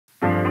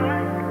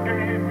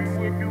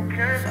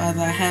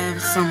Father, I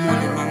have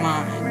someone in my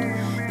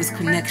mind. This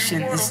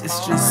connection is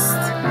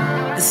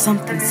it's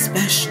something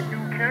special.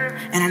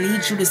 And I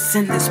need you to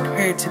send this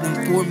prayer to them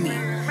for me.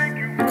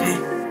 Okay?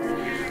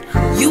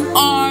 You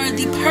are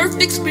the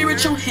perfect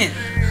spiritual hymn.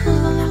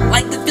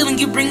 Like the feeling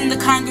you bring in the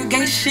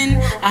congregation,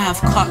 I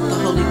have caught the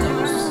Holy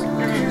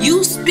Ghost.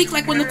 You speak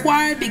like when the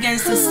choir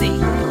begins to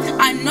sing.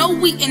 I know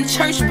we in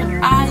church, but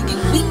I get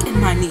weak in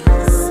my knees.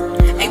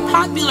 A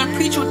popular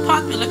preacher with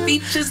popular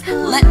features,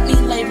 let me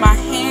lay my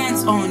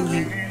hands on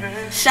you,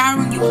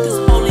 showering you with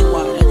this holy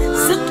water,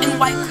 dipped in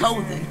white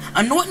clothing,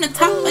 anointing the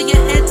top of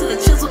your head to the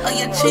chisel of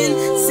your chin.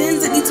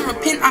 Sins that need to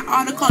repent, I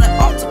ought to call it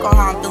altar call,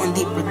 how I'm feeling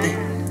deep within.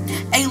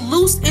 A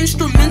loose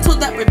instrumental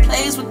that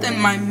replays within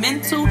my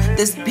mental.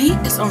 This beat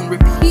is on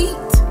repeat.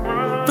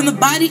 From the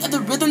body of the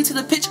rhythm to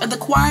the pitch of the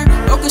choir,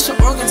 orchestra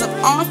organs of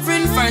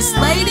offering. First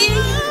lady, you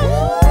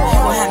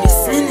gon' have me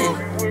sinning.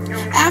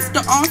 After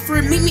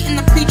offering, meet me in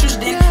the preacher's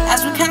den.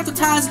 As we count the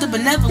tithes of the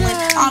benevolent,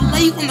 I'll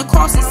lay you on the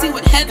cross and see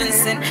what heaven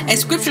sent. A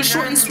scripture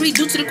short and sweet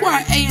due to the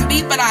choir A and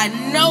B, but I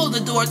know the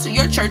door to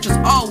your church is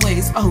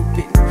always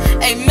open.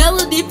 A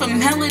melody from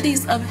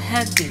melodies of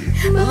heaven.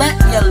 Let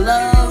your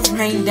love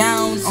rain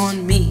down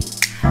on me.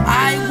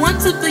 I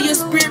want to feel your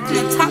spirit from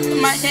the top of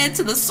my head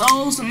to the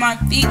soles of my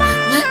feet.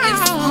 Let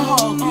it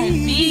fall on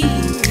me.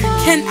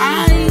 Can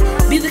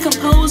I be the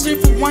composer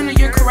for one of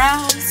your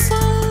chorales?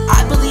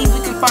 I believe we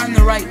can find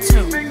the right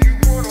tune,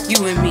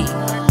 you and me.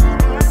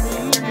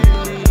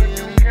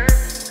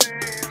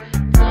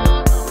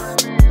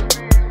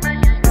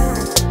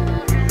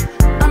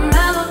 A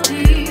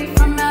melody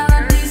from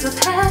melodies of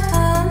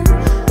heaven.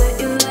 Let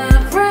your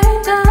love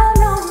rain down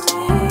on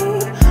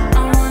me.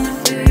 I wanna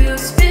feel your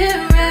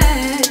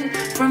spirit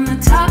from the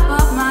top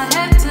of my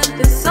head to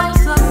the soul